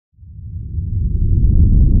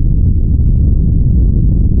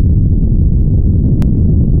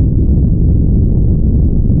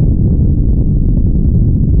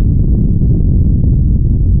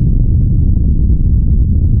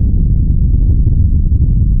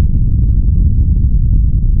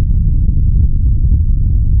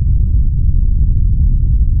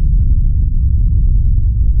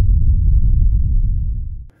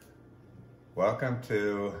Welcome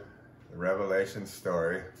to the Revelation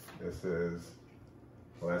story. This is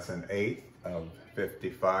lesson 8 of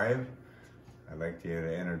 55. I'd like you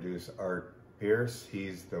to introduce Art Pierce.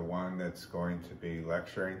 He's the one that's going to be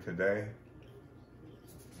lecturing today.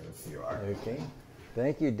 There you are. Okay.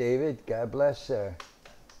 Thank you, David. God bless.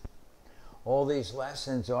 All these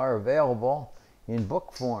lessons are available in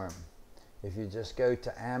book form. If you just go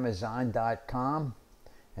to Amazon.com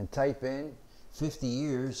and type in 50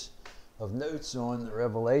 years of notes on the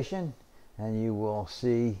Revelation, and you will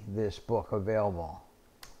see this book available.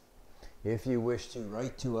 If you wish to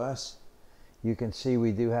write to us, you can see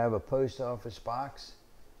we do have a post office box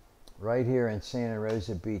right here in Santa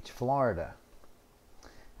Rosa Beach, Florida.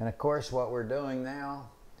 And of course, what we're doing now,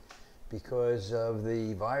 because of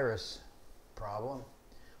the virus problem,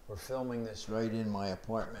 we're filming this right in my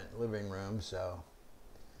apartment living room, so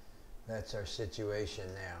that's our situation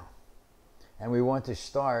now. And we want to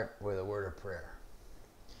start with a word of prayer.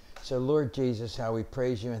 So Lord Jesus, how we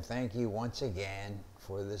praise you and thank you once again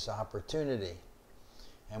for this opportunity.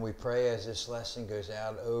 And we pray as this lesson goes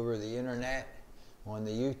out over the internet, on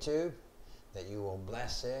the YouTube, that you will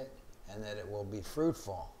bless it and that it will be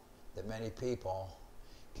fruitful, that many people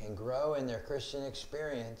can grow in their Christian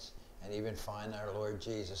experience and even find our Lord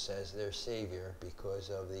Jesus as their Savior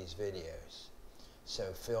because of these videos.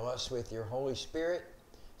 So fill us with your Holy Spirit.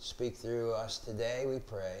 Speak through us today, we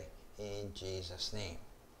pray, in Jesus' name.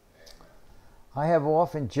 I have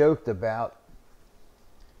often joked about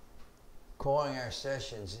calling our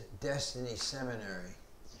sessions Destiny Seminary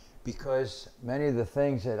because many of the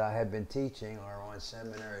things that I have been teaching are on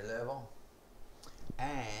seminary level,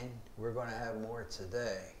 and we're going to have more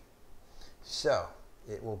today. So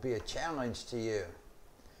it will be a challenge to you,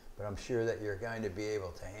 but I'm sure that you're going to be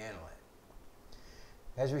able to handle it.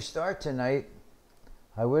 As we start tonight,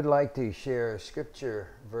 I would like to share a scripture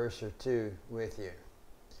verse or two with you.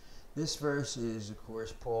 This verse is, of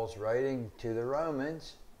course, Paul's writing to the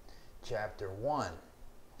Romans, chapter 1.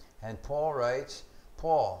 And Paul writes,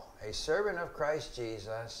 Paul, a servant of Christ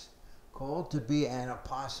Jesus, called to be an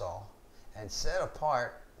apostle and set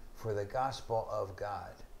apart for the gospel of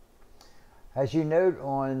God. As you note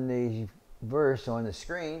on the verse on the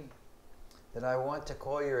screen, that I want to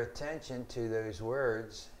call your attention to those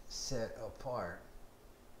words, set apart.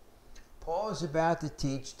 Paul is about to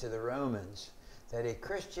teach to the Romans that a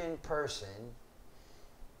Christian person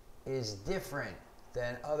is different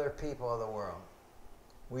than other people of the world.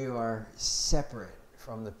 We are separate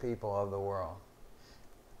from the people of the world.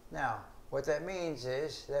 Now, what that means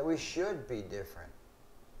is that we should be different.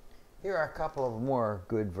 Here are a couple of more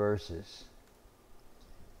good verses.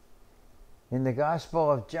 In the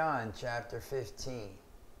Gospel of John, chapter 15,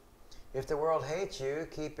 if the world hates you,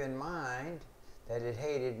 keep in mind that it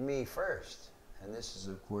hated me first. And this is,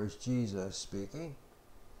 of course, Jesus speaking.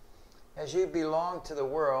 As you belong to the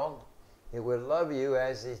world, it would love you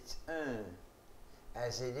as its own.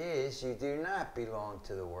 As it is, you do not belong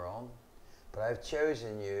to the world, but I've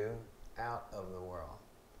chosen you out of the world.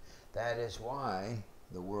 That is why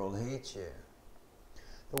the world hates you.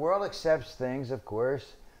 The world accepts things, of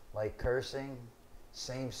course, like cursing,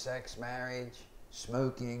 same-sex marriage,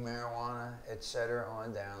 smoking, marijuana, etc.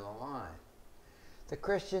 on down the line. The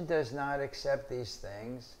Christian does not accept these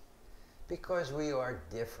things because we are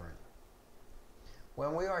different.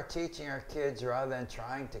 When we are teaching our kids, rather than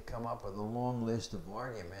trying to come up with a long list of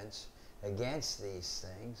arguments against these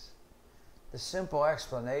things, the simple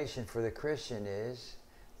explanation for the Christian is,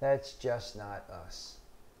 that's just not us.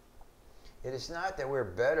 It is not that we're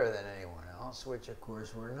better than anyone else, which of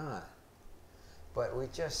course we're not, but we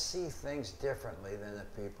just see things differently than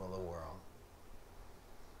the people of the world.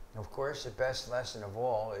 Of course, the best lesson of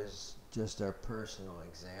all is just our personal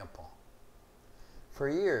example. For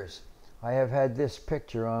years, I have had this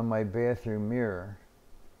picture on my bathroom mirror.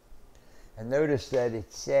 And notice that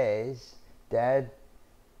it says, Dad,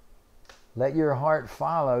 let your heart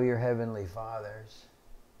follow your heavenly Father's,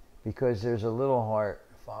 because there's a little heart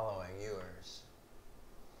following yours.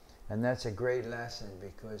 And that's a great lesson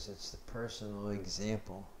because it's the personal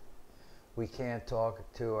example. We can't talk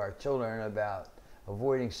to our children about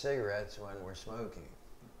avoiding cigarettes when we're smoking.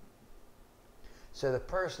 So the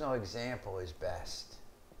personal example is best.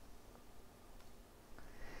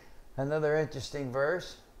 Another interesting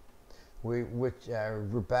verse, we're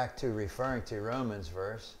back to referring to Romans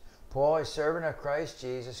verse. Paul, a servant of Christ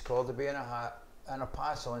Jesus, called to be an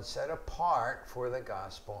apostle and set apart for the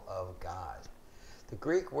gospel of God. The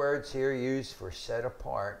Greek words here used for set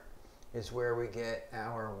apart is where we get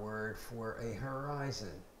our word for a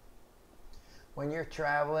horizon. When you're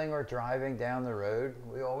traveling or driving down the road,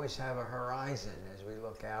 we always have a horizon as we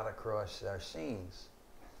look out across our scenes.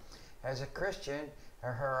 As a Christian,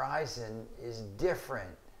 our horizon is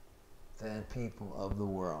different than people of the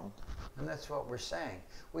world. And that's what we're saying.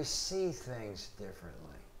 We see things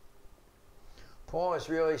differently. Paul is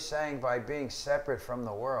really saying by being separate from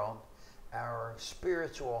the world, our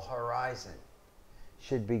spiritual horizon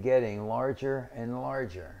should be getting larger and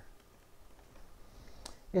larger.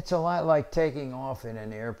 It's a lot like taking off in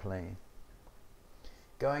an airplane.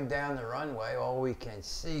 Going down the runway, all we can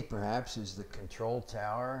see perhaps is the control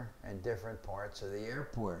tower and different parts of the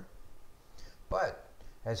airport. But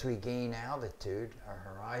as we gain altitude, our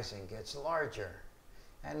horizon gets larger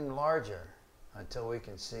and larger until we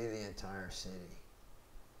can see the entire city.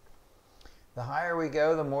 The higher we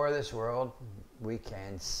go, the more of this world we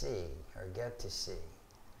can see or get to see.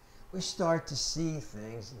 We start to see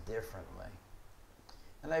things differently.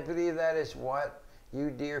 And I believe that is what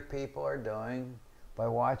you dear people are doing by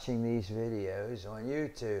watching these videos on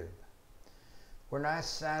YouTube. We're not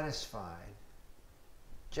satisfied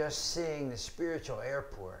just seeing the spiritual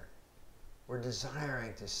airport. We're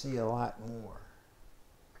desiring to see a lot more.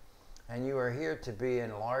 And you are here to be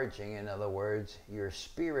enlarging, in other words, your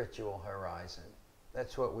spiritual horizon.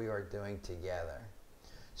 That's what we are doing together.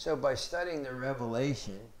 So by studying the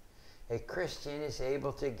Revelation, a Christian is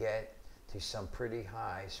able to get to some pretty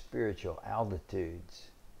high spiritual altitudes.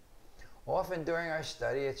 Often during our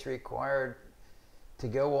study, it's required to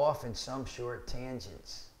go off in some short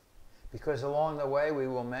tangents, because along the way we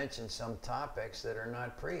will mention some topics that are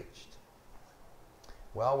not preached.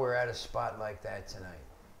 Well, we're at a spot like that tonight.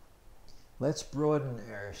 Let's broaden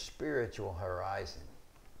our spiritual horizon.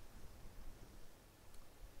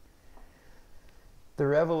 The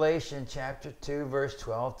Revelation chapter 2 verse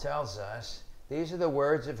 12 tells us, "These are the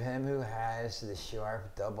words of him who has the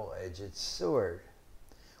sharp double-edged sword."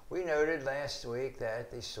 We noted last week that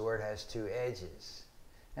the sword has two edges.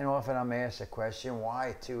 And often I'm asked the question,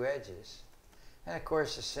 why two edges? And of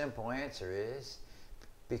course the simple answer is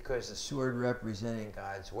because the sword representing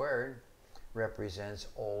God's Word represents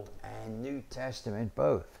Old and New Testament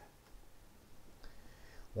both.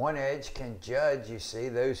 One edge can judge, you see,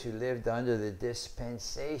 those who lived under the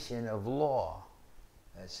dispensation of law.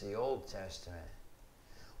 That's the Old Testament.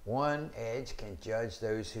 One edge can judge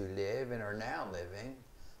those who live and are now living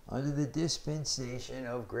under the dispensation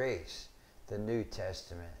of grace, the New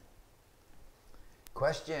Testament.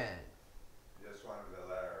 Question? Just wanted to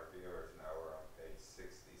let our viewers know we're on page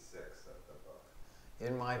 66 of the book.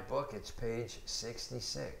 In my book, it's page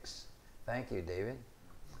 66. Thank you, David.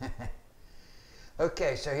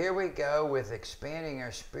 Okay, so here we go with expanding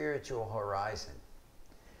our spiritual horizon.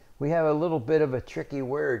 We have a little bit of a tricky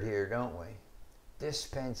word here, don't we?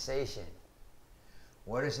 Dispensation.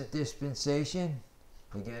 What is a dispensation?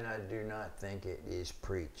 Again, I do not think it is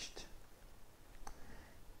preached.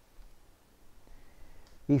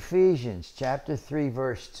 Ephesians chapter 3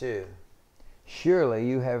 verse 2. Surely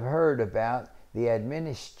you have heard about the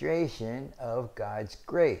administration of God's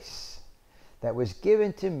grace that was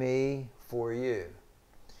given to me for you.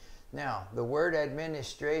 Now, the word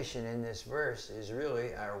administration in this verse is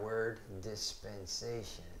really our word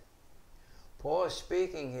dispensation. Paul is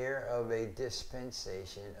speaking here of a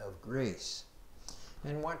dispensation of grace.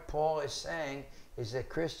 And what Paul is saying is that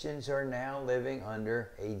Christians are now living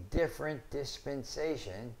under a different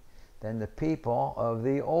dispensation than the people of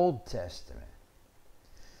the Old Testament.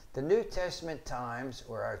 The New Testament times,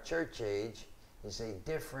 or our church age, is a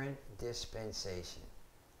different dispensation.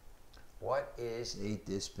 What is a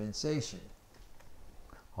dispensation?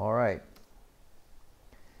 All right.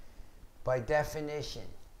 By definition,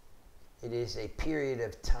 it is a period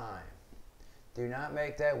of time. Do not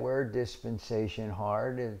make that word dispensation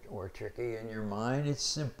hard or tricky in your mind. It's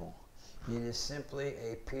simple. It is simply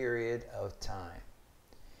a period of time.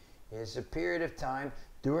 It is a period of time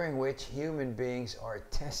during which human beings are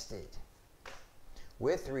tested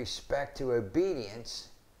with respect to obedience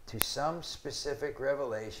to some specific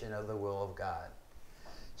revelation of the will of God.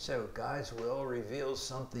 So God's will reveals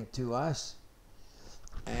something to us,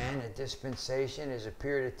 and a dispensation is a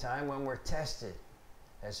period of time when we're tested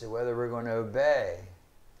as to whether we're going to obey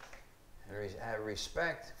and have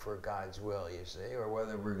respect for God's will, you see, or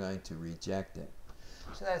whether we're going to reject it.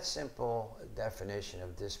 So that's simple definition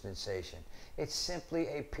of dispensation. It's simply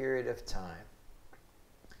a period of time.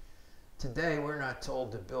 Today, we're not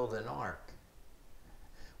told to build an ark.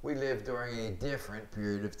 We live during a different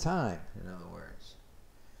period of time, in other words.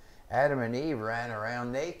 Adam and Eve ran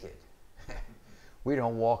around naked. We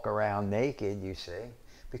don't walk around naked, you see,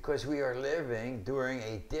 because we are living during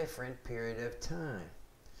a different period of time.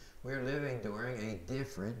 We're living during a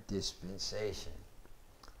different dispensation.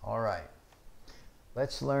 All right.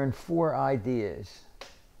 Let's learn 4 ideas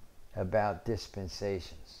about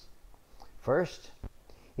dispensations. First,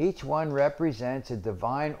 each one represents a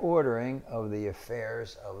divine ordering of the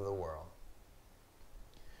affairs of the world.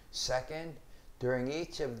 Second, during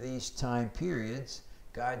each of these time periods,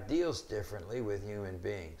 God deals differently with human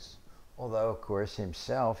beings, although, of course,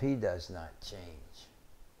 himself, he does not change.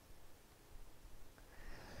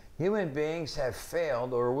 Human beings have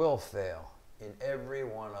failed or will fail in every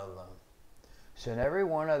one of them. So in every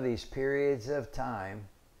one of these periods of time,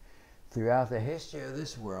 throughout the history of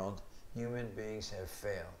this world, human beings have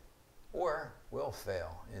failed or will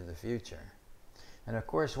fail in the future. And of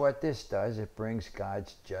course, what this does, it brings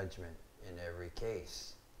God's judgment in every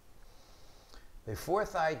case. The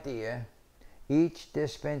 4th idea, each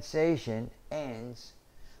dispensation ends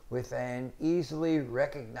with an easily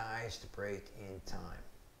recognized break in time.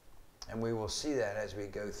 And we will see that as we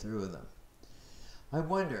go through them. I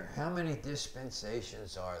wonder, how many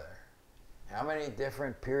dispensations are there? How many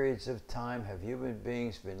different periods of time have human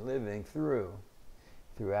beings been living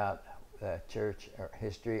throughout church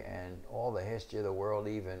history and all the history of the world,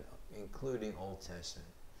 even including Old Testament?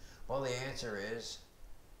 Well, the answer is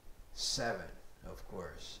 7, of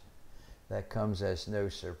course. That comes as no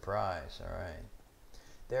surprise, all right?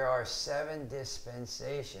 There are 7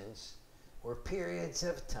 dispensations or periods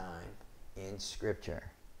of time in Scripture.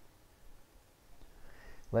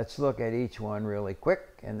 Let's look at each one really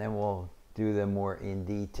quick, and then we'll do them more in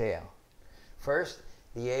detail. First,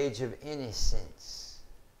 the age of innocence.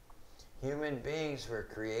 Human beings were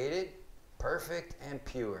created perfect and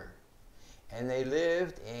pure, and they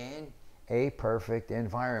lived in a perfect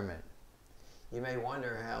environment. You may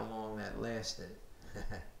wonder how long that lasted.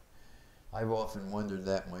 I've often wondered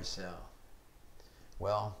that myself.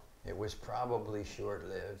 Well, it was probably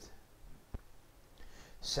short-lived.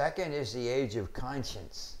 Second is the age of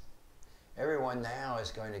conscience. Everyone now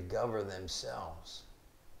is going to govern themselves.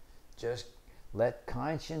 Just let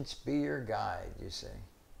conscience be your guide, you see.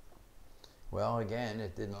 Well, again,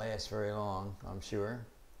 it didn't last very long, I'm sure.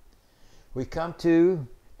 We come to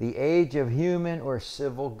the age of human or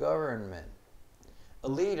civil government. A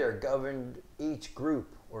leader governed each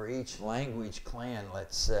group or each language clan,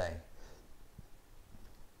 let's say.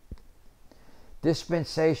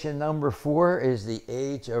 Dispensation number 4 is the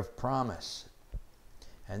age of promise.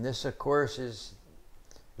 And this, of course, is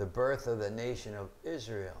the birth of the nation of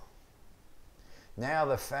Israel. Now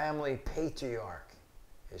the family patriarch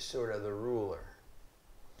is sort of the ruler.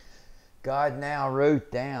 God now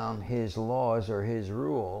wrote down his laws or his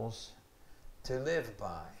rules to live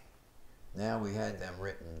by. Now we had them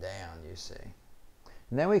written down, you see.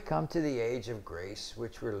 And then we come to the age of grace,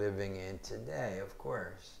 which we're living in today, of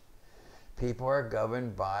course. People are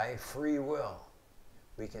governed by free will.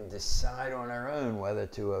 We can decide on our own whether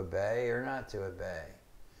to obey or not to obey.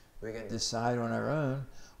 We can decide on our own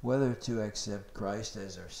whether to accept Christ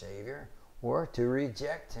as our Savior or to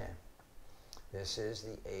reject him. This is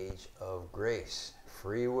the age of grace,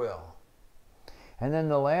 free will. And then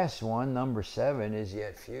the last one, number 7, is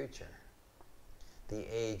yet future. The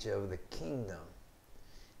age of the kingdom.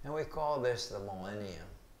 And we call this the millennium.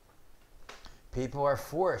 People are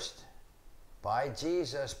forced by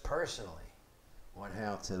Jesus personally on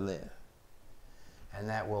how to live. And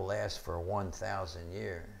that will last for 1,000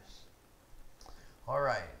 years. All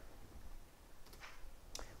right.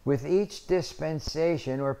 With each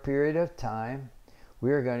dispensation or period of time,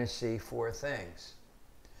 we are going to see 4 things.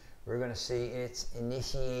 We're going to see its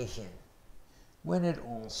initiation, when it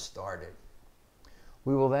all started.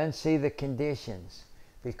 We will then see the conditions,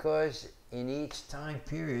 because in each time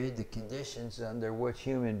period, the conditions under which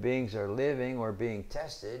human beings are living or being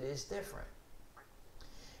tested is different.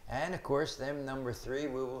 And of course, then number 3,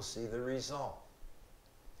 we will see the result.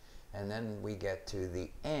 And then we get to the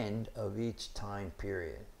end of each time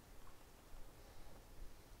period.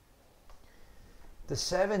 The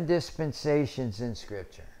 7 dispensations in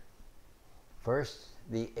Scripture. First,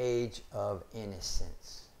 the age of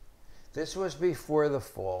innocence. This was before the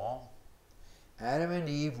fall. Adam and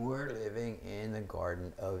Eve were living in the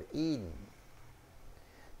Garden of Eden.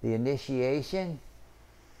 The initiation,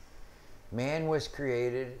 man was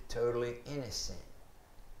created totally innocent.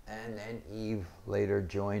 And then Eve later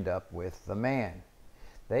joined up with the man.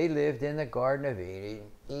 They lived in the Garden of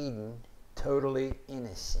Eden totally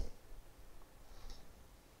innocent.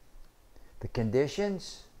 The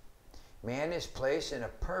conditions, man is placed in a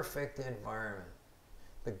perfect environment,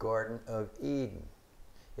 the Garden of Eden.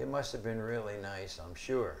 It must have been really nice, I'm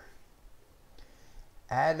sure.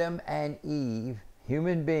 Adam and Eve,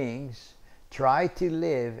 human beings, Try to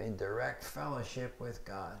live in direct fellowship with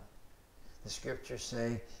God. The scriptures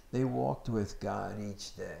say they walked with God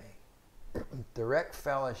each day. Direct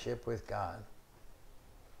fellowship with God.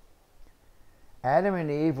 Adam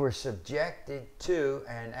and Eve were subjected to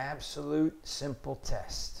an absolute simple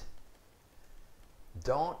test.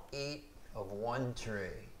 Don't eat of one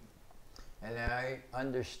tree. And I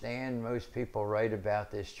understand most people write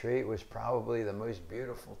about this tree. It was probably the most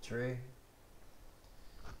beautiful tree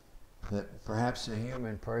that perhaps a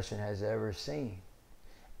human person has ever seen.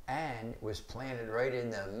 And it was planted right in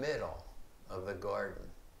the middle of the garden.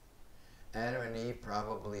 Adam and Eve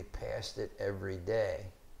probably passed it every day.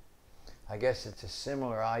 I guess it's a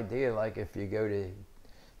similar idea, like if you go to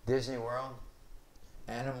Disney World,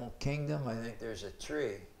 Animal Kingdom, I think there's a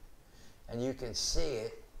tree. And you can see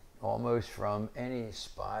it almost from any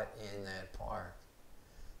spot in that park.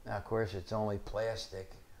 Now, of course, it's only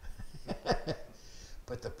plastic.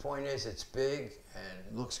 But the point is, it's big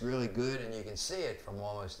and looks really good, and you can see it from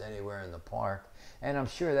almost anywhere in the park. And I'm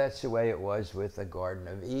sure that's the way it was with the Garden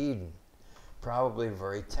of Eden. Probably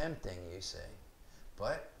very tempting, you see.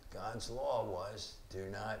 But God's law was, do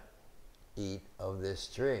not eat of this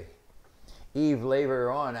tree. Eve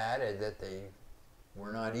later on added that they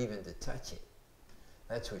were not even to touch it.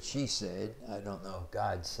 That's what she said. I don't know if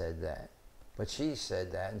God said that. But she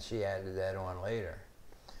said that, and she added that on later.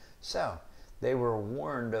 So, they were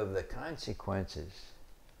warned of the consequences.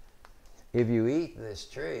 If you eat this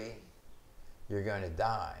tree, you're going to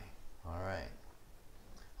die. All right.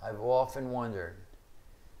 I've often wondered,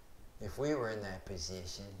 if we were in that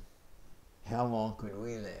position, how long could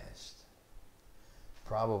we last?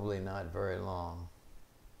 Probably not very long.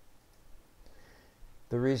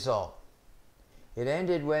 The result. It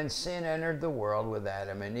ended when sin entered the world with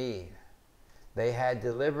Adam and Eve. They had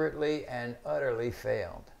deliberately and utterly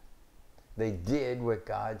failed. They did what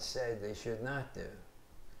God said they should not do.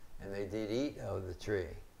 And they did eat of the tree.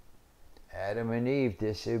 Adam and Eve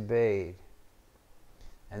disobeyed.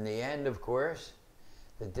 And the end, of course,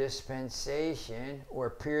 the dispensation or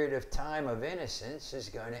period of time of innocence is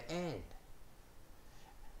going to end.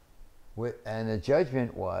 And the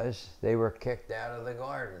judgment was they were kicked out of the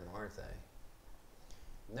garden, weren't they?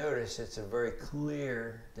 Notice it's a very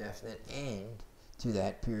clear, definite end to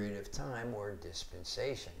that period of time or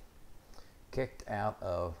dispensation. Kicked out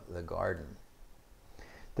of the garden.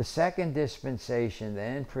 The second dispensation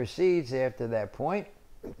then proceeds after that point,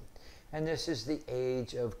 and this is the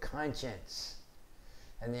age of conscience.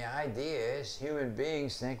 And the idea is human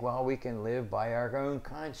beings think, well, we can live by our own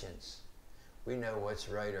conscience. We know what's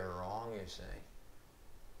right or wrong, you see.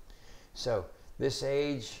 So this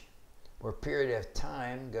age or period of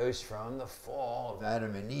time goes from the fall of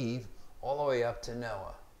Adam and Eve all the way up to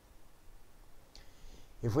Noah.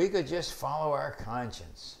 If we could just follow our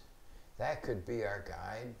conscience, that could be our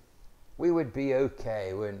guide. We would be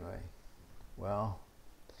okay, wouldn't we? Well,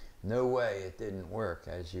 no way it didn't work,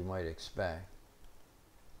 as you might expect.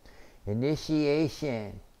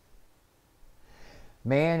 Initiation.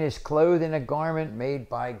 Man is clothed in a garment made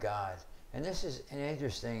by God. And this is an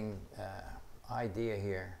interesting idea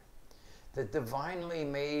here. The divinely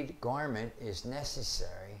made garment is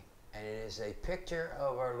necessary, and it is a picture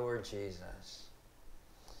of our Lord Jesus.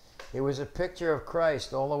 It was a picture of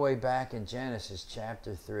Christ all the way back in Genesis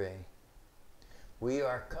chapter 3. We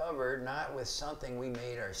are covered not with something we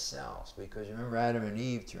made ourselves, because remember Adam and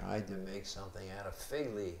Eve tried to make something out of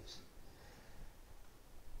fig leaves.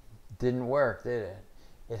 Didn't work, did it?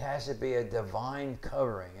 It has to be a divine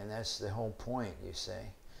covering, and that's the whole point, you see.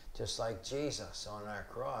 Just like Jesus on our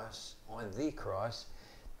cross, on the cross,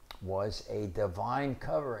 was a divine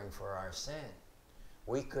covering for our sin.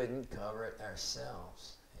 We couldn't cover it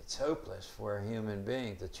ourselves. It's hopeless for a human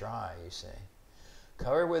being to try, you see.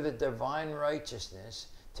 Covered with a divine righteousness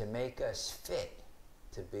to make us fit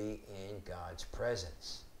to be in God's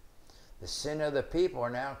presence. The sin of the people are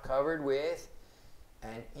now covered with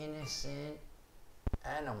an innocent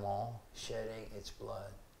animal shedding its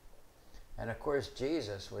blood. And of course,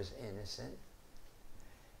 Jesus was innocent.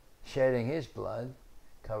 Shedding his blood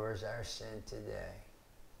covers our sin today.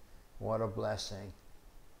 What a blessing.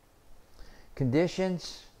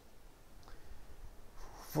 Conditions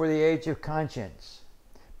for the age of conscience.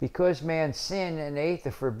 Because man sinned and ate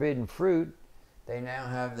the forbidden fruit, they now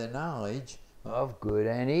have the knowledge of good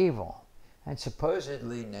and evil. And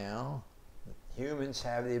supposedly now, humans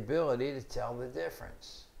have the ability to tell the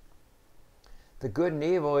difference. The good and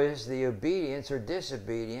evil is the obedience or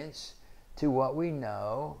disobedience to what we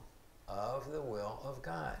know of the will of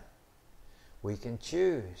God. We can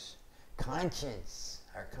choose. Conscience,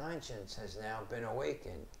 our conscience has now been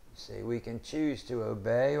awakened. See, we can choose to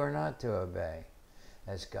obey or not to obey,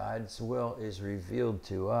 as God's will is revealed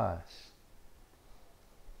to us.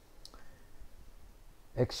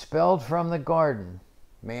 Expelled from the garden,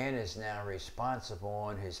 man is now responsible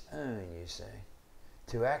on his own, you see,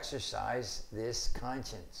 to exercise this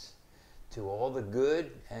conscience to all the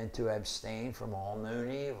good and to abstain from all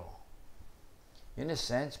known evil. In a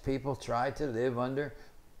sense, people tried to live under,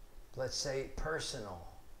 let's say, personal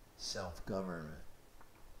self-government.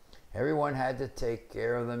 Everyone had to take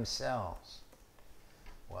care of themselves.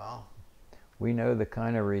 Well, we know the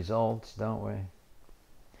kind of results, don't we?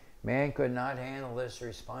 Man could not handle this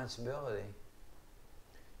responsibility.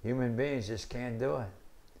 Human beings just can't do it.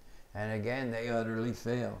 And again, they utterly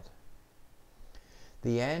failed.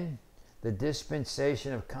 The end, the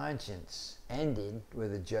dispensation of conscience, ended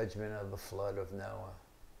with the judgment of the flood of Noah.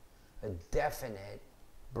 A definite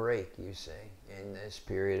break, you see, in this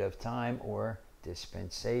period of time or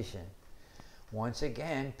dispensation. Once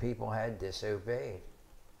again, people had disobeyed.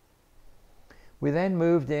 We then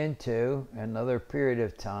moved into another period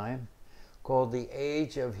of time called the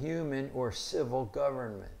age of human or civil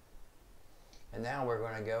government. And now we're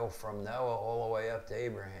going to go from Noah all the way up to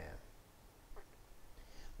Abraham.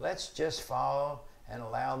 Let's just follow and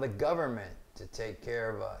allow the government to take care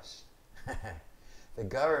of us. The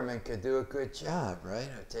government could do a good job, right,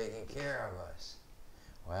 of taking care of us.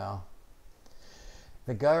 Well,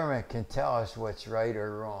 the government can tell us what's right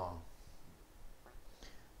or wrong.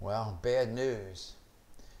 Well, bad news.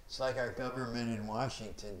 It's like our government in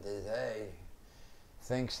Washington today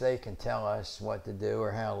thinks they can tell us what to do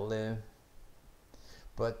or how to live.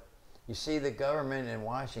 But you see, the government in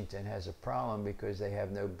Washington has a problem because they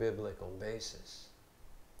have no biblical basis.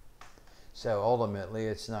 So ultimately,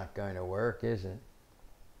 it's not going to work, is it?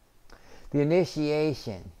 The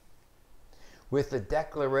initiation with the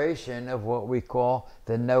declaration of what we call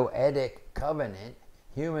the Noahic covenant,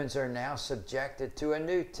 humans are now subjected to a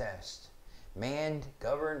new test. Man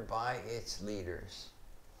governed by its leaders.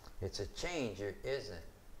 It's a change, isn't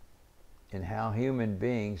it, in how human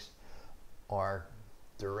beings are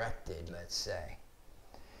directed, let's say.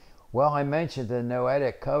 Well, I mentioned the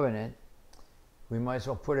Noahic covenant. We might as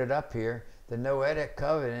well put it up here. The Noahic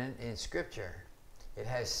covenant in Scripture, it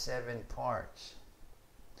has 7 parts.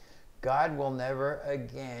 God will never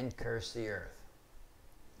again curse the earth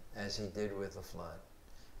as he did with the flood.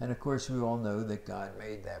 And of course, we all know that God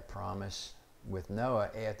made that promise with Noah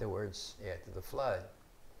afterwards, after the flood.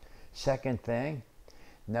 Second thing,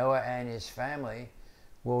 Noah and his family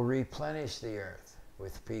will replenish the earth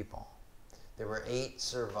with people. There were 8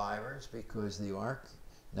 survivors because the ark,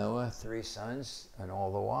 Noah, 3 sons, and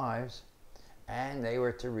all the wives, and they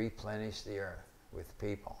were to replenish the earth with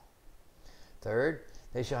people. Third,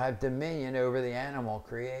 they shall have dominion over the animal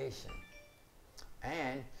creation.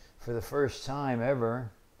 And for the first time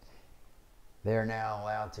ever, they're now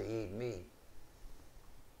allowed to eat meat.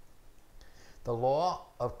 The law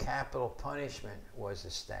of capital punishment was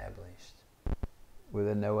established with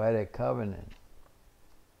a Noahic covenant.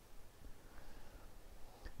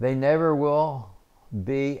 There never will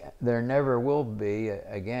be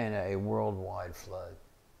again a worldwide flood.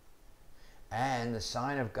 And the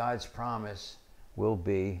sign of God's promise will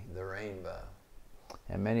be the rainbow.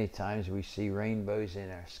 And many times we see rainbows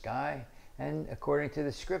in our sky, and according to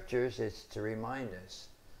the Scriptures, it's to remind us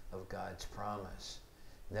of God's promise.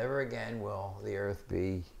 Never again will the earth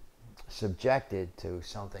be subjected to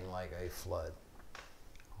something like a flood.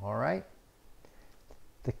 All right?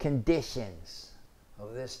 The conditions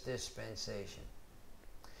of this dispensation.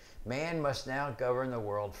 Man must now govern the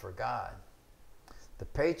world for God. The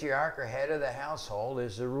patriarch or head of the household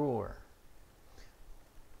is the ruler.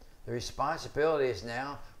 The responsibility is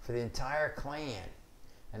now for the entire clan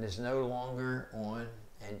and is no longer on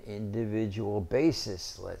an individual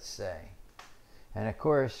basis, let's say. And of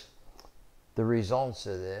course, the results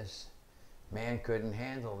of this, man couldn't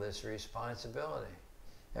handle this responsibility.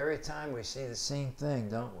 Every time we see the same thing,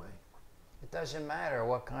 don't we? It doesn't matter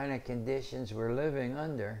what kind of conditions we're living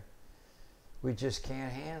under, we just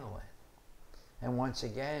can't handle it. And once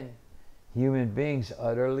again, human beings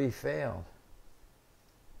utterly failed.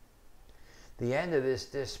 The end of this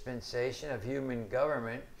dispensation of human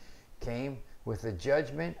government came with the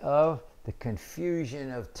judgment of the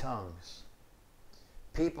confusion of tongues.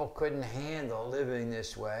 People couldn't handle living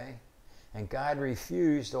this way, and God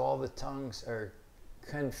refused all the tongues, or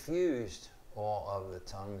confused all of the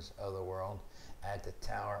tongues of the world at the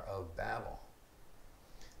Tower of Babel.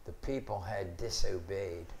 The people had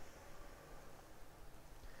disobeyed.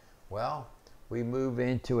 Well, we move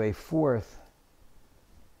into a 4th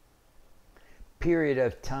period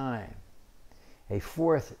of time. a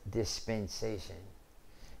fourth dispensation.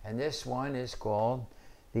 And this one is called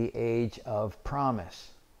the Age of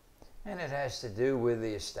Promise. And it has to do with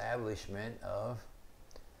the establishment of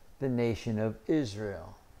the nation of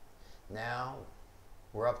Israel. Now,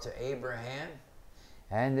 we're up to Abraham,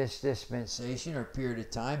 and this dispensation or period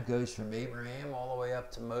of time goes from Abraham all the way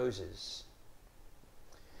up to Moses.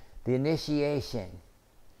 The initiation.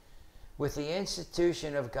 With the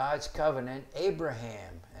institution of God's covenant,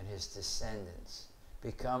 Abraham and his descendants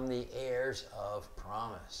become the heirs of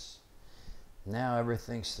promise. Now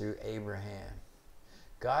everything's through Abraham.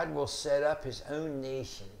 God will set up his own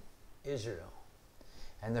nation, Israel.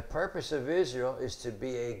 And the purpose of Israel is to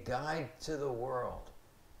be a guide to the world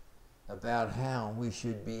about how we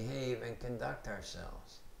should behave and conduct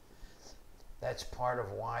ourselves. That's part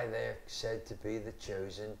of why they're said to be the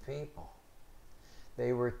chosen people.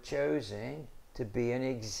 They were chosen to be an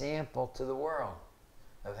example to the world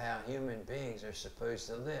of how human beings are supposed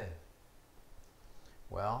to live.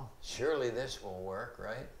 Well, surely this will work,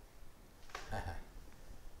 right?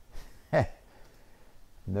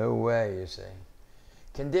 No way, you see.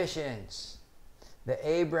 Conditions. The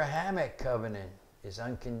Abrahamic covenant is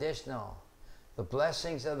unconditional. The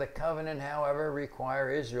blessings of the covenant, however,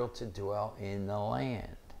 require Israel to dwell in the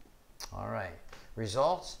land. All right.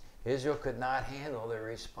 Results, Israel could not handle their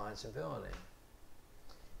responsibility.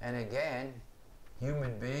 And again,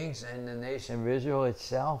 human beings and the nation of Israel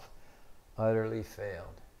itself utterly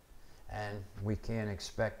failed. And we can't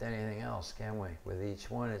expect anything else, can we? With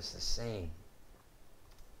each one, it's the same.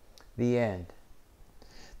 The end.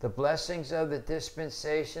 The blessings of the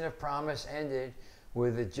dispensation of promise ended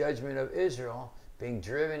with the judgment of Israel being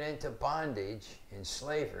driven into bondage in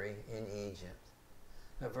slavery in Egypt.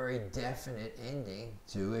 A very definite ending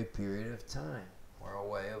to a period of time or a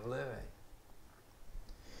way of living.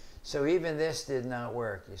 So even this did not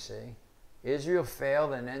work, you see. Israel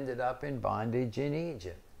failed and ended up in bondage in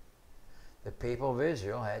Egypt. The people of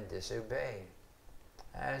Israel had disobeyed,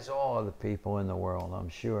 as all of the people in the world, I'm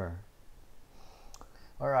sure.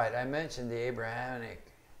 All right, I mentioned the Abrahamic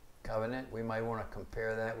covenant. We might want to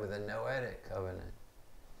compare that with the Noahic covenant.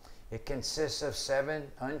 It consists of 7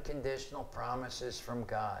 unconditional promises from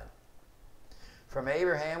God. From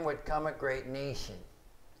Abraham would come a great nation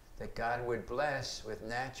that God would bless with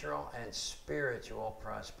natural and spiritual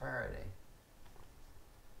prosperity.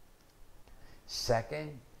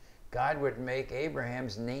 Second, God would make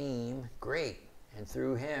Abraham's name great, and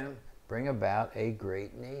through him bring about a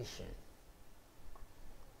great nation.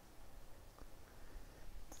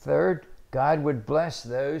 Third, God would bless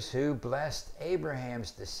those who blessed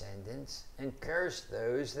Abraham's descendants and curse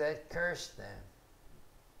those that cursed them.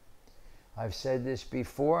 I've said this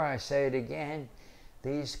before, I say it again.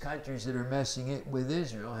 These countries that are messing it with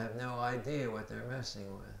Israel have no idea what they're messing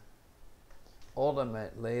with.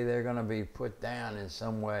 Ultimately, they're going to be put down in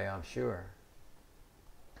some way, I'm sure.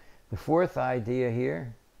 The fourth idea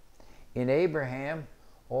here, in Abraham,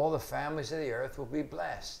 all the families of the earth will be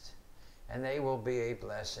blessed. And they will be a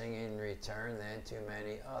blessing in return then to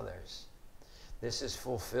many others. This is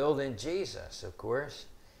fulfilled in Jesus, of course,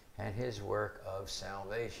 and his work of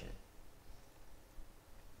salvation.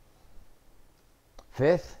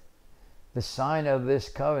 Fifth, the sign of this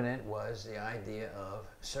covenant was the idea of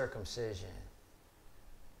circumcision.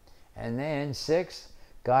 And then sixth,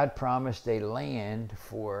 God promised a land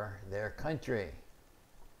for their country.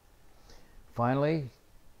 Finally,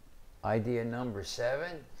 idea number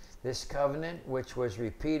 7, this covenant, which was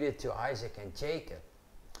repeated to Isaac and Jacob,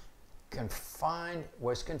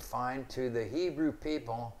 was confined to the Hebrew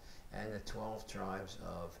people and the 12 tribes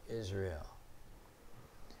of Israel.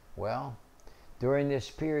 Well, during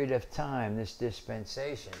this period of time, this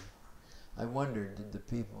dispensation, I wondered, did the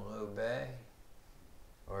people obey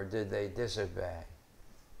or did they disobey?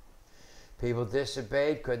 People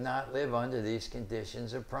disobeyed, could not live under these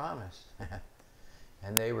conditions of promise.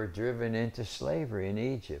 And they were driven into slavery in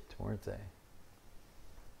Egypt, weren't they?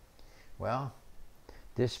 Well,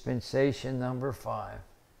 dispensation number 5,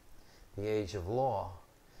 the age of law.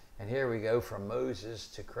 And here we go from Moses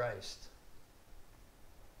to Christ.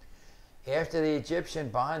 After the Egyptian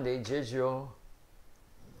bondage, Israel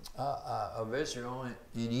in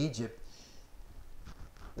Egypt,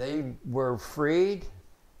 they were freed,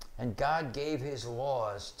 and God gave his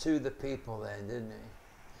laws to the people then, didn't he?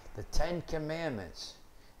 The 10 Commandments.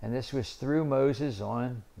 And this was through Moses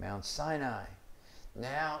on Mount Sinai.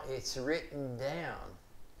 Now it's written down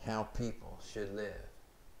how people should live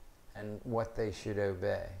and what they should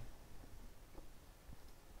obey.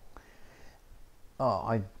 Oh,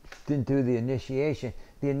 I didn't do the initiation.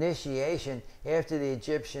 The initiation after the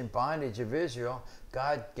Egyptian bondage of Israel,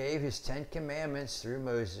 God gave his 10 commandments through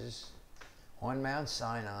Moses on Mount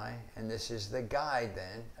Sinai, and this is the guide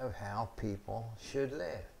then of how people should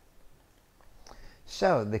live.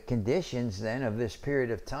 So the conditions then of this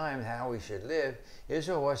period of time, how we should live,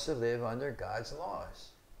 Israel was to live under God's laws.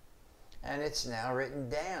 And it's now written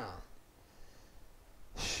down.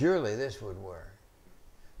 Surely this would work.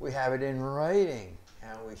 We have it in writing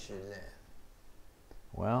how we should live.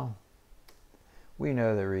 Well, we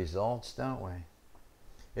know the results, don't we?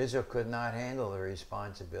 Israel could not handle the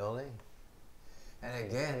responsibility. And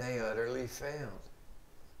again, they utterly failed.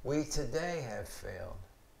 We today have failed.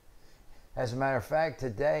 As a matter of fact,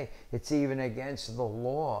 today, it's even against the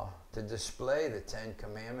law to display the 10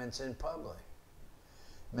 Commandments in public.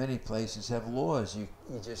 Many places have laws. You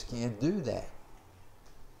just can't do that.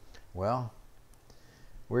 Well,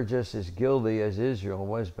 we're just as guilty as Israel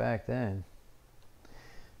was back then.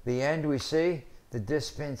 The end, we see, the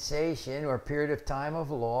dispensation or period of time of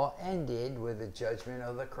law ended with the judgment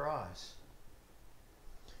of the cross.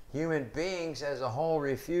 Human beings as a whole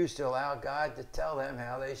refused to allow God to tell them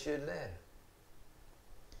how they should live.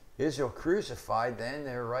 Israel crucified then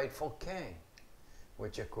their rightful king,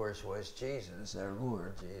 which of course was Jesus, our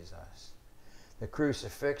Lord Jesus. The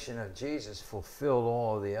crucifixion of Jesus fulfilled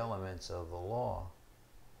all the elements of the law.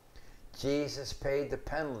 Jesus paid the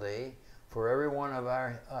penalty for every one of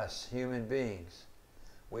us human beings.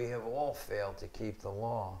 We have all failed to keep the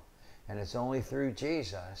law, and it's only through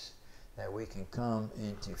Jesus that we can come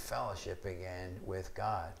into fellowship again with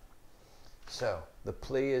God. So, the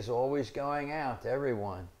plea is always going out to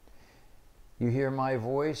everyone. You hear my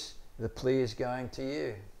voice, the plea is going to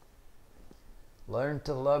you. Learn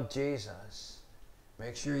to love Jesus.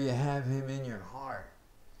 Make sure you have him in your heart,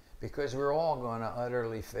 because we're all going to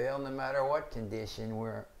utterly fail no matter what condition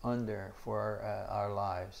we're under for our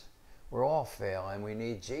lives. We're all fail, and we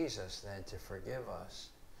need Jesus then to forgive us.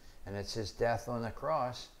 And it's his death on the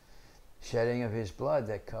cross, shedding of his blood,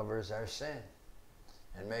 that covers our sin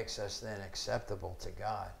and makes us then acceptable to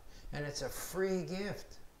God. And it's a free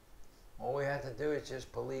gift. All we have to do is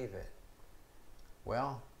just believe it.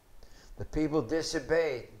 Well, the people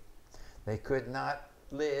disobeyed. They could not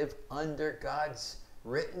live under God's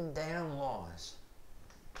written down laws.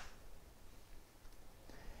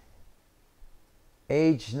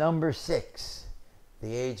 Age number 6,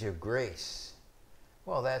 the age of grace.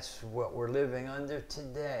 Well, that's what we're living under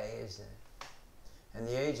today, isn't it? And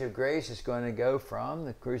the age of grace is going to go from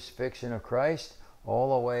the crucifixion of Christ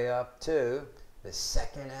all the way up to the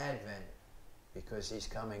second advent, because he's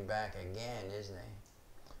coming back again, isn't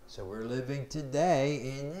he? So we're living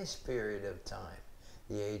today in this period of time,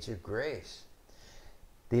 the age of grace.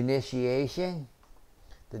 The initiation,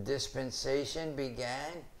 the dispensation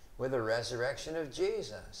began with the resurrection of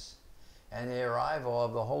Jesus and the arrival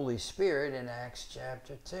of the Holy Spirit in Acts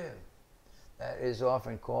chapter 2. That is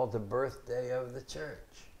often called the birthday of the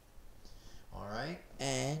church. All right?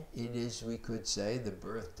 And it is, we could say, the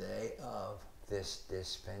birthday of this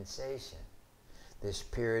dispensation. This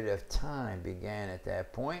period of time began at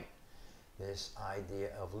that point, this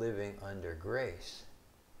idea of living under grace.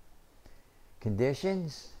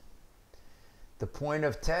 Conditions? The point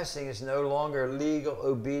of testing is no longer legal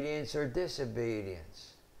obedience or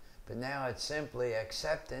disobedience, but now it's simply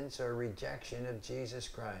acceptance or rejection of Jesus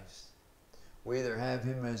Christ. We either have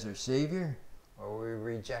him as our Savior or we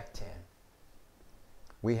reject him.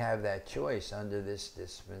 We have that choice under this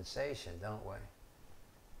dispensation, don't we?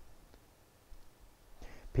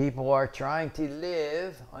 People are trying to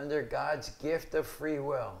live under God's gift of free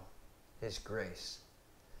will, his grace,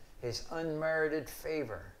 his unmerited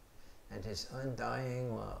favor, and his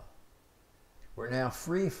undying love. We're now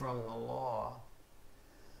free from the law.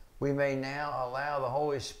 We may now allow the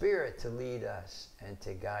Holy Spirit to lead us and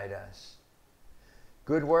to guide us.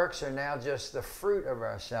 Good works are now just the fruit of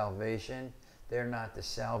our salvation. They're not the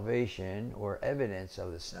salvation or evidence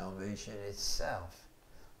of the salvation itself.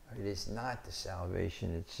 It is not the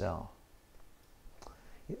salvation itself.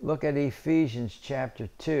 Look at Ephesians chapter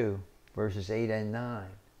 2, verses 8 and 9.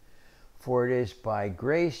 For it is by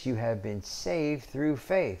grace you have been saved through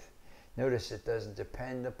faith. Notice it doesn't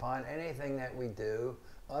depend upon anything that we do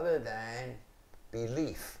other than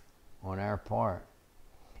belief on our part.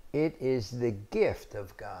 It is the gift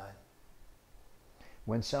of God.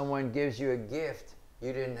 When someone gives you a gift,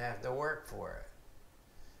 you didn't have to work for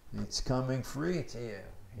it. It's coming free to you.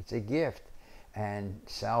 It's a gift. And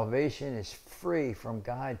salvation is free from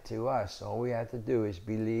God to us. All we have to do is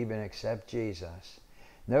believe and accept Jesus.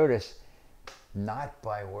 Notice, not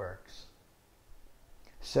by works,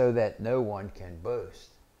 so that no one can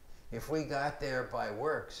boast. If we got there by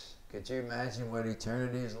works, could you imagine what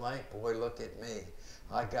eternity is like? Boy, look at me.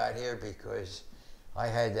 I got here because I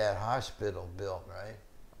had that hospital built, right?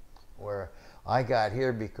 Or I got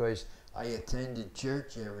here because I attended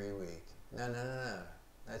church every week. No, no, no, no.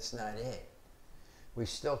 That's not it. We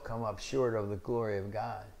still come up short of the glory of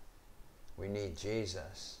God. We need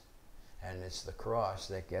Jesus. And it's the cross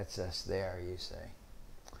that gets us there, you say.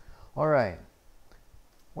 All right.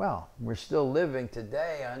 Well, we're still living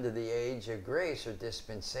today under the age of grace or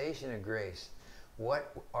dispensation of grace.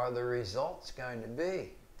 What are the results going to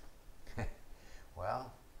be?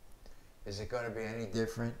 Well, is it going to be any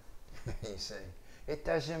different? You say, it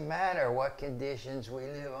doesn't matter what conditions we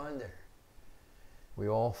live under. We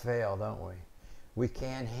all fail, don't we? We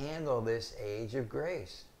can't handle this age of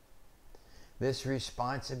grace. This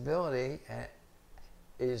responsibility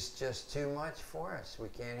is just too much for us. We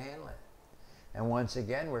can't handle it. And once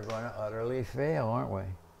again, we're going to utterly fail, aren't we?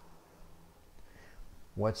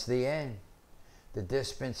 What's the end? The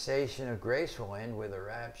dispensation of grace will end with the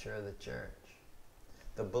rapture of the church.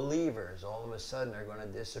 The believers, all of a sudden, are going to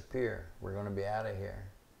disappear. We're going to be out of here.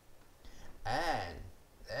 And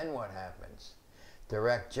then what happens?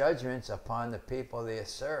 Direct judgments upon the people of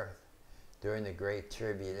this earth during the Great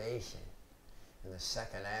Tribulation. In the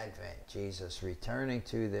second advent, Jesus returning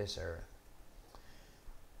to this earth.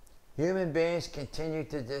 Human beings continue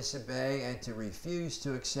to disobey and to refuse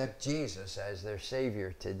to accept Jesus as their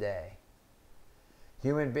Savior today.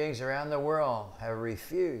 Human beings around the world have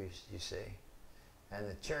refused, you see, and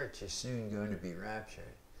the church is soon going to be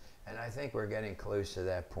raptured. And I think we're getting close to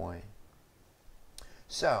that point.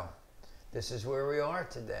 So, this is where we are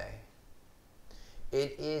today.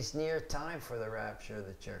 It is near time for the rapture of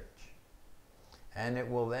the church. And it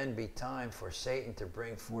will then be time for Satan to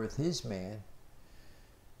bring forth his man,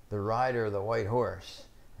 the rider of the white horse.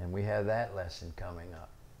 And we have that lesson coming up.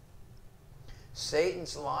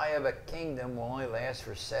 Satan's lie of a kingdom will only last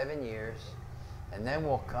for 7 years, and then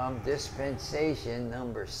will come dispensation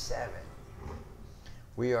number 7.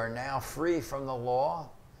 We are now free from the law.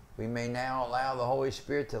 We may now allow the Holy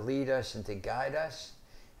Spirit to lead us and to guide us.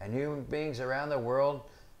 And human beings around the world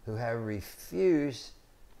who have refused,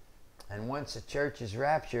 and once the church is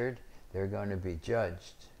raptured, they're going to be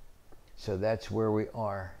judged. So that's where we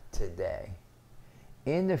are today.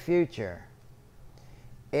 In the future,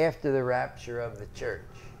 after the rapture of the church,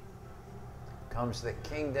 comes the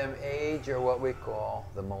kingdom age, or what we call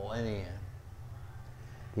the millennium.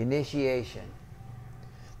 The initiation.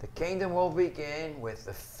 The kingdom will begin with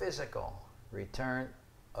the physical return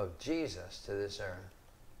of Jesus to this earth.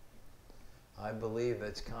 I believe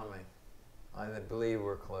it's coming. I believe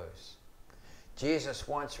we're close. Jesus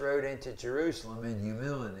once rode into Jerusalem in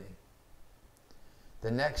humility.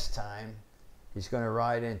 The next time, he's going to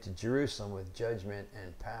ride into Jerusalem with judgment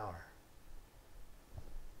and power.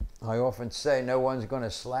 I often say no one's going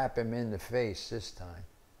to slap him in the face this time.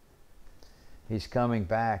 He's coming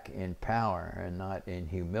back in power and not in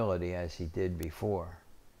humility as he did before.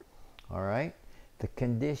 All right? The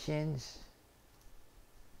conditions.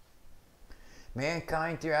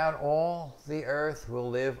 Mankind throughout all the earth will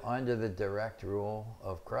live under the direct rule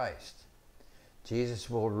of Christ. Jesus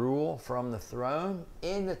will rule from the throne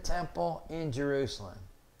in the temple in Jerusalem.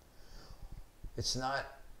 It's not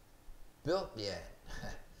built yet.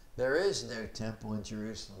 There is no temple in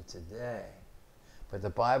Jerusalem today. But the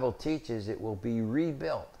Bible teaches it will be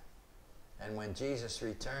rebuilt. And when Jesus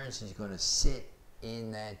returns, he's going to sit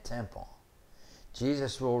in that temple.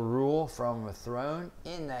 Jesus will rule from a throne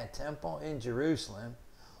in that temple in Jerusalem.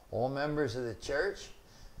 All members of the church,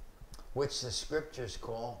 which the scriptures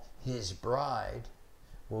call his bride,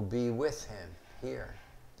 will be with him here.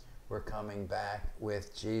 We're coming back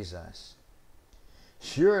with Jesus.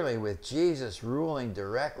 Surely with Jesus ruling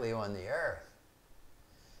directly on the earth,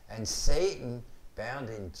 and Satan bound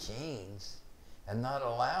in chains and not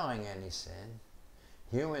allowing any sin,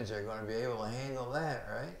 humans are going to be able to handle that,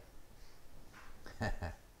 right?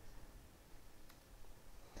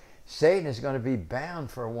 Satan is going to be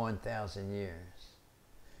bound for 1,000 years.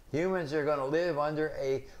 Humans are going to live under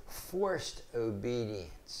a forced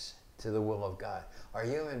obedience to the will of God. Are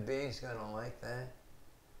human beings going to like that?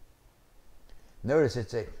 Notice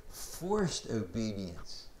it's a forced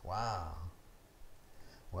obedience. Wow.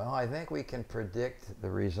 Well, I think we can predict the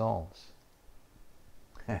results.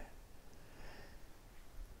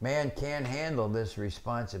 Man can't handle this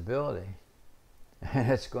responsibility.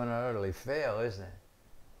 And it's going to utterly fail, isn't it?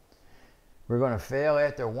 We're going to fail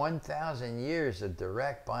after 1,000 years of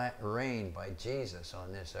direct reign by Jesus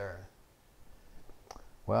on this earth.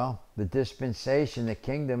 Well, the dispensation, the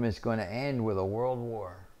kingdom is going to end with a world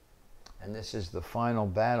war. And this is the final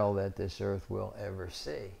battle that this earth will ever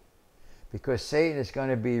see. Because Satan is going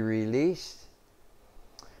to be released,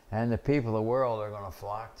 and the people of the world are going to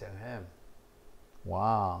flock to him.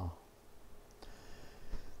 Wow.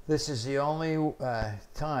 This is the only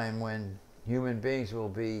time when human beings will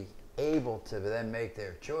be able to then make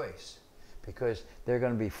their choice, because they're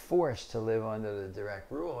going to be forced to live under the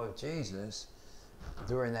direct rule of Jesus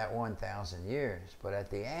during that 1,000 years. But at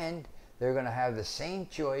the end, they're going to have the same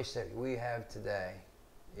choice that we have today.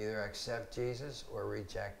 Either accept Jesus or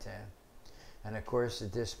reject him. And of course, the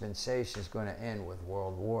dispensation is going to end with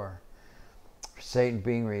world war. Satan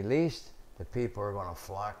being released, the people are going to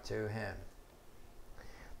flock to him.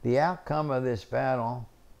 The outcome of this battle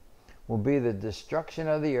will be the destruction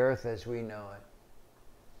of the earth as we know it.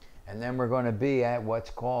 And then we're going to be at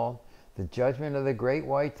what's called the judgment of the great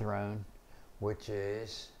white throne, which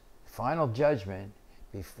is final judgment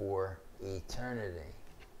before eternity.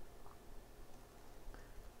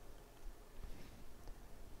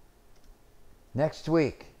 Next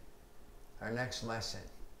week, our next lesson,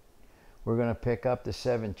 we're going to pick up the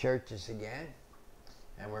 7 churches again,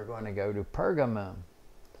 and we're going to go to Pergamum,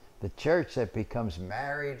 the church that becomes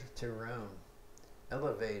married to Rome,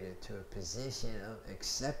 elevated to a position of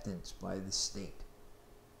acceptance by the state.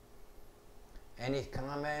 Any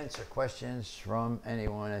comments or questions from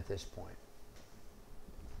anyone at this point?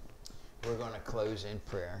 We're going to close in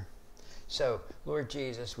prayer. So, Lord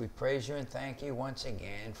Jesus, we praise you and thank you once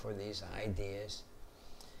again for these ideas.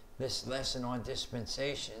 This lesson on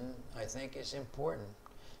dispensation, I think, is important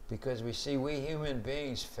because we see we human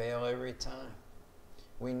beings fail every time.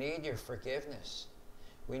 We need your forgiveness.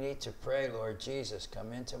 We need to pray, Lord Jesus,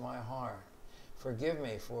 come into my heart. Forgive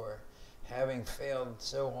me for having failed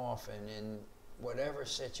so often in whatever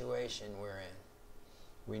situation we're in.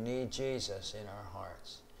 We need Jesus in our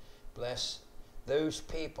hearts. Bless those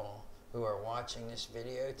people who are watching this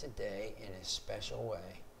video today in a special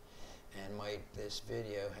way, and might this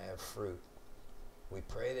video have fruit. We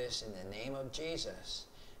pray this in the name of Jesus,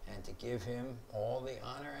 and to give him all the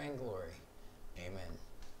honor and glory. Amen.